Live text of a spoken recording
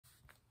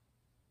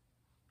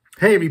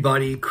Hey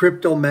everybody,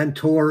 Crypto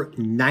Mentor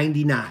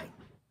 99.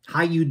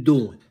 How you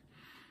doing?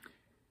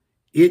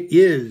 It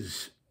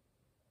is,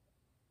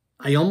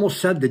 I almost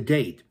said the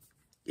date.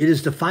 It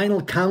is the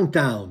final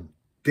countdown,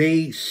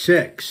 day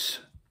 6.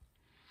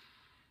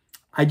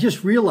 I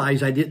just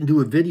realized I didn't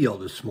do a video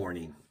this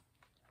morning.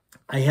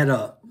 I had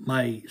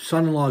my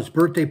son-in-law's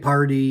birthday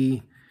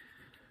party,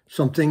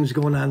 some things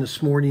going on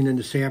this morning and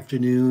this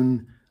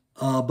afternoon.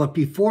 But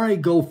before I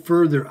go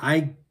further,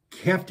 I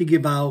have to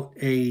give out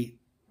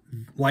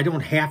well, I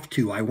don't have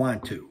to, I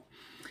want to.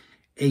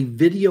 A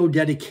video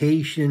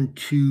dedication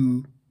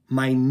to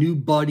my new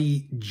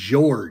buddy,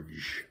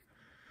 George.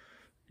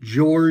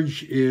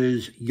 George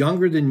is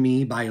younger than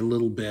me by a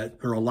little bit,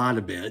 or a lot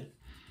of bit.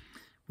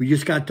 We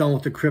just got done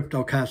with the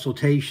crypto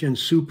consultation,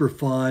 super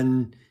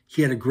fun.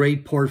 He had a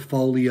great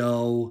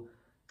portfolio,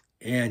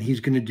 and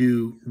he's going to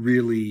do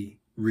really,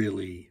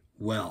 really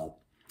well.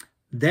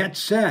 That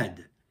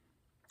said,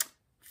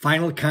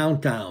 final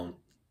countdown,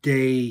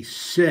 day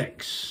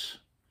 6.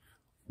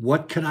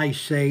 What can I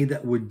say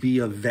that would be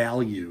of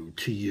value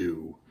to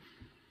you?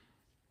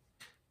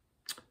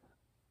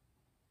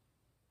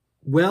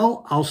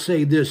 Well, I'll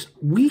say this.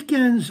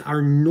 Weekends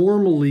are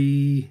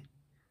normally,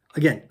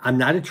 again, I'm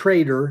not a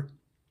trader.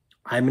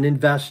 I'm an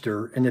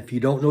investor. And if you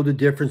don't know the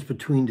difference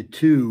between the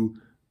two,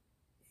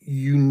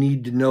 you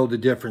need to know the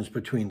difference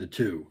between the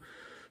two.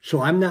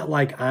 So I'm not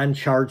like on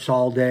charts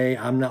all day.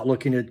 I'm not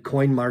looking at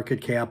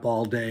CoinMarketCap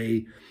all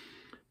day.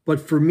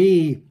 But for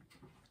me,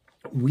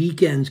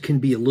 weekends can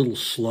be a little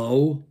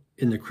slow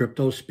in the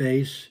crypto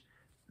space.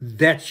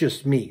 That's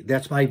just me.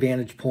 That's my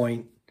vantage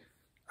point.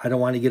 I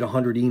don't want to get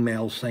 100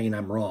 emails saying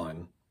I'm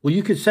wrong. Well,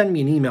 you could send me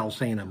an email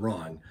saying I'm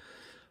wrong.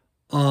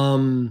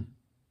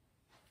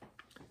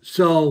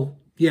 So,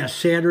 yeah,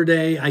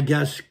 Saturday, I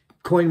guess,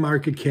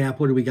 CoinMarketCap,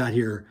 what do we got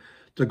here?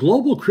 The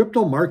global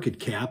crypto market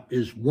cap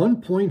is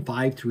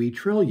 1.53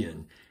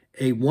 trillion,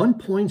 a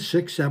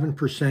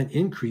 1.67%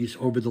 increase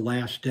over the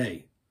last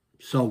day.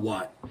 So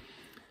what?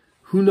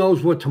 Who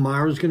knows what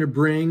tomorrow's going to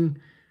bring?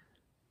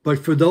 But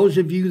for those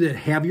of you that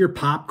have your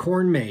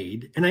popcorn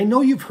made, and I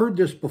know you've heard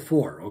this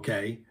before,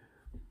 okay?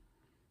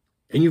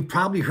 And you've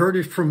probably heard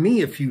it from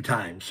me a few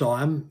times, so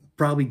I'm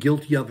probably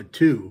guilty of it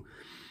too.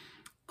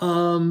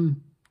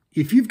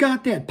 If you've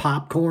got that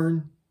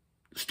popcorn,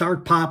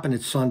 start popping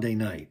it Sunday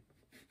night.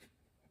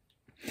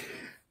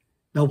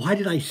 Now, why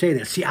did I say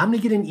that? See, I'm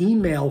going to get an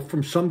email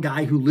from some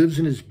guy who lives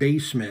in his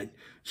basement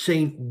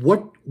saying,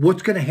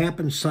 what's going to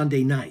happen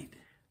Sunday night?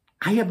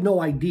 I have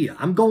no idea.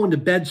 I'm going to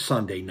bed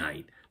Sunday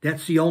night.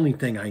 That's the only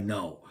thing I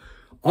know.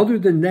 Other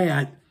than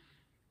that,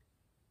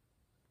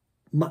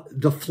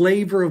 the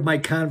flavor of my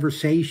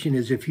conversation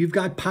is if you've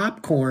got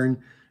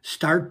popcorn,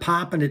 start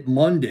popping it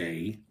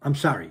Monday. I'm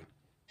sorry.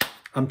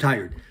 I'm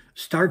tired.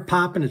 Start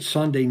popping it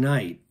Sunday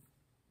night.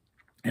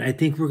 And I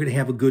think we're going to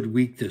have a good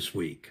week this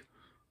week.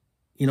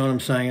 You know what I'm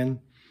saying?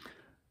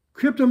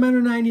 Crypto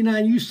Mentor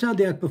 99, you said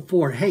that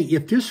before. Hey,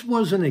 if this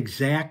was an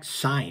exact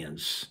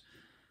science,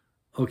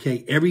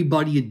 okay,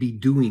 everybody would be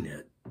doing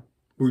it.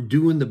 We're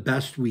doing the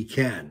best we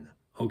can,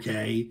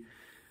 okay?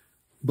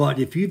 But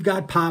if you've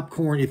got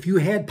popcorn, if you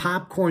had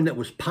popcorn that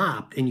was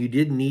popped and you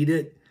didn't eat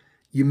it,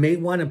 you may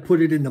want to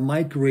put it in the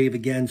microwave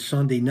again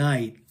Sunday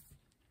night.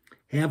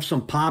 Have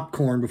some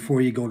popcorn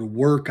before you go to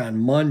work on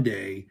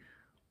Monday,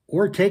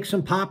 or take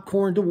some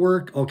popcorn to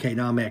work. Okay,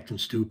 now I'm acting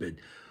stupid.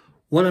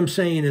 What I'm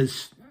saying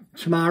is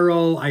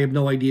tomorrow, I have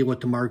no idea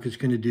what the market's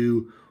going to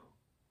do.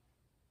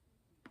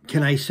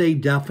 Can I say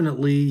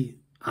definitely?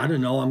 I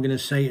don't know. I'm going to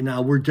say it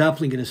now. We're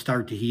definitely going to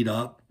start to heat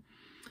up.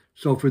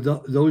 So for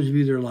those of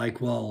you that are like,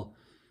 well,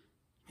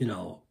 you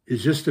know,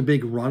 is this the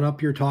big run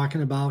up you're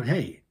talking about?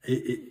 Hey,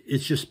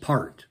 it's just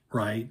part,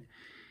 right?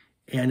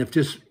 And if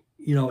this,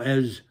 you know,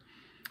 as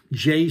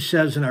Jay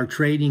says in our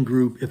trading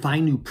group, if I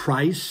knew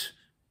price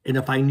and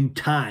if I knew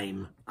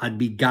time, I'd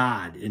be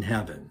God in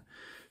heaven.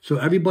 So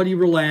everybody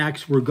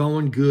relax. We're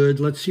going good.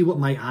 Let's see what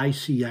my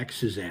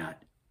ICX is at.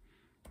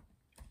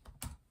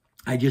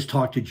 I just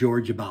talked to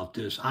George about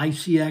this.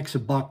 ICX,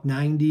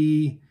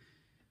 $1.90. I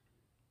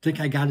think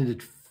I got it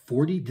at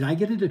 40. Did I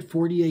get it at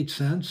 48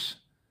 cents?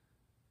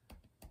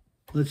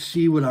 Let's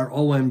see what our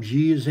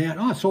OMG is at.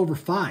 Oh, it's over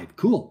 5.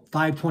 Cool.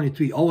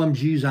 523.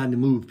 OMG's on the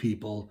move,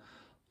 people.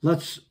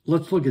 Let's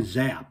look at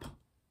Zap.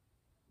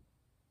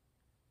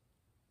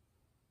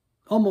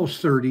 Almost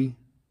 30.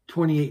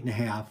 28 and a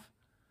half.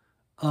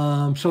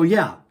 So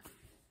yeah.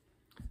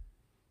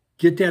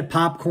 Get that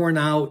popcorn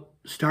out.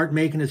 Start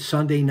making it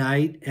Sunday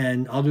night.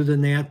 And other than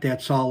that,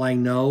 that's all I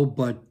know.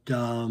 But,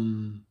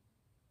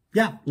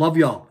 yeah, love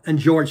y'all. And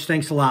George,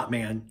 thanks a lot,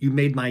 man. You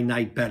made my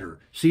night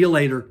better. See you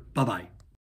later. Bye-bye.